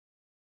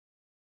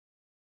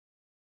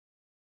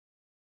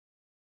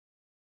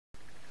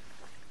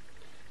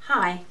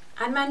Hi,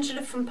 I'm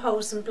Angela from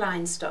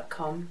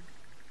polesandblinds.com.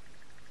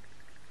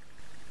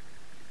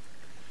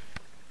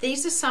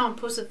 These are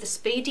samples of the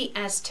Speedy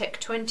Aztec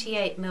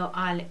 28mm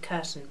eyelet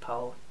curtain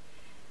pole.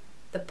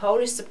 The pole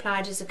is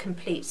supplied as a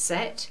complete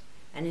set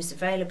and is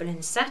available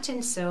in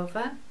satin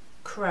silver,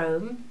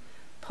 chrome,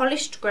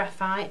 polished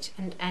graphite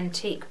and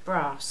antique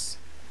brass.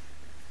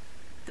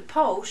 The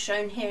pole,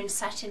 shown here in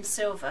satin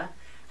silver,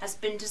 has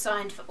been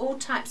designed for all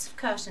types of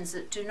curtains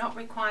that do not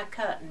require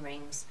curtain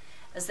rings,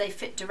 as they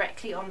fit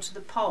directly onto the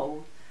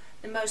pole.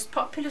 The most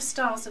popular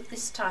styles of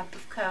this type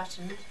of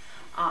curtain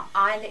are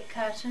eyelet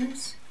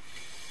curtains,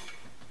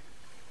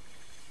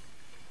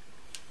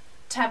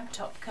 tab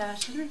top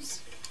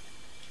curtains,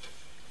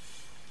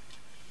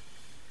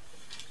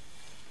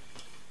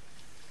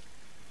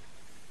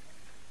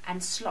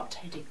 and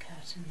slot-headed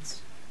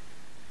curtains.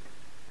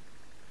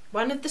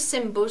 One of the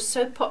symbols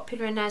so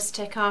popular in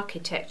Aztec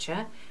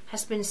architecture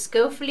has been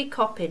skillfully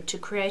copied to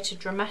create a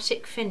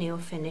dramatic finial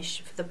finish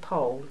for the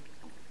pole.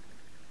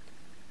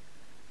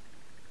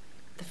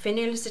 The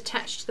finial is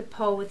attached to the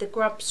pole with a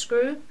grub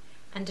screw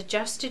and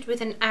adjusted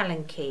with an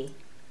Allen key,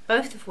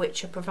 both of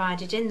which are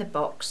provided in the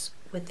box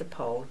with the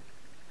pole.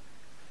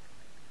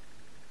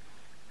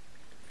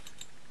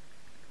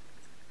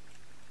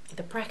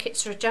 The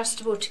brackets are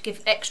adjustable to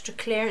give extra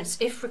clearance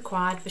if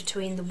required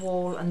between the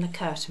wall and the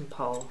curtain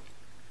pole.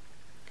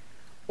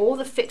 All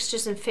the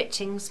fixtures and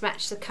fittings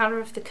match the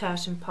colour of the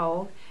curtain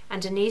pole,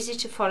 and an easy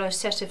to follow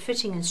set of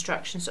fitting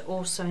instructions are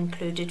also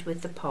included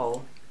with the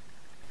pole.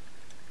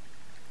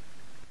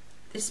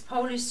 This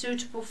pole is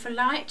suitable for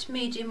light,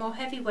 medium or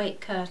heavyweight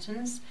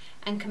curtains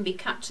and can be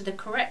cut to the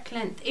correct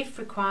length if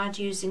required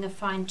using a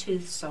fine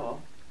tooth saw.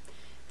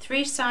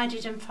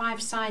 3-sided and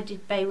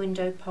 5-sided bay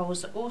window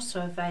poles are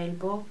also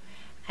available,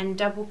 and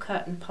double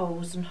curtain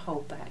poles and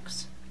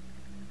holdbacks.